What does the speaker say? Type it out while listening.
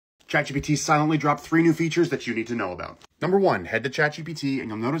ChatGPT silently dropped 3 new features that you need to know about. Number 1, head to ChatGPT and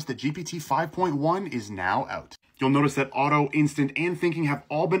you'll notice that GPT 5.1 is now out. You'll notice that Auto, Instant, and Thinking have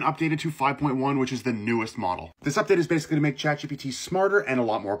all been updated to 5.1, which is the newest model. This update is basically to make ChatGPT smarter and a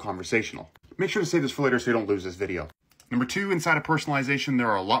lot more conversational. Make sure to save this for later so you don't lose this video. Number 2, inside of personalization, there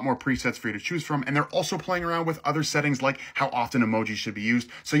are a lot more presets for you to choose from, and they're also playing around with other settings like how often emojis should be used,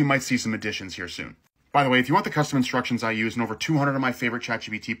 so you might see some additions here soon. By the way, if you want the custom instructions I use and over 200 of my favorite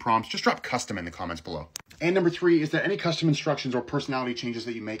ChatGPT prompts, just drop custom in the comments below. And number 3 is that any custom instructions or personality changes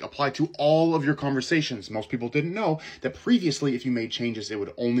that you make apply to all of your conversations. Most people didn't know that previously, if you made changes, it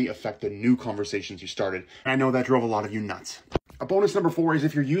would only affect the new conversations you started. And I know that drove a lot of you nuts. A bonus number 4 is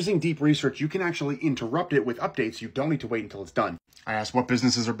if you're using deep research, you can actually interrupt it with updates. You don't need to wait until it's done. I asked what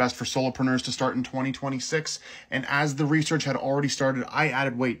businesses are best for solopreneurs to start in 2026. And as the research had already started, I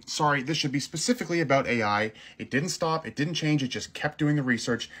added, wait, sorry, this should be specifically about AI. It didn't stop. It didn't change. It just kept doing the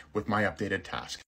research with my updated task.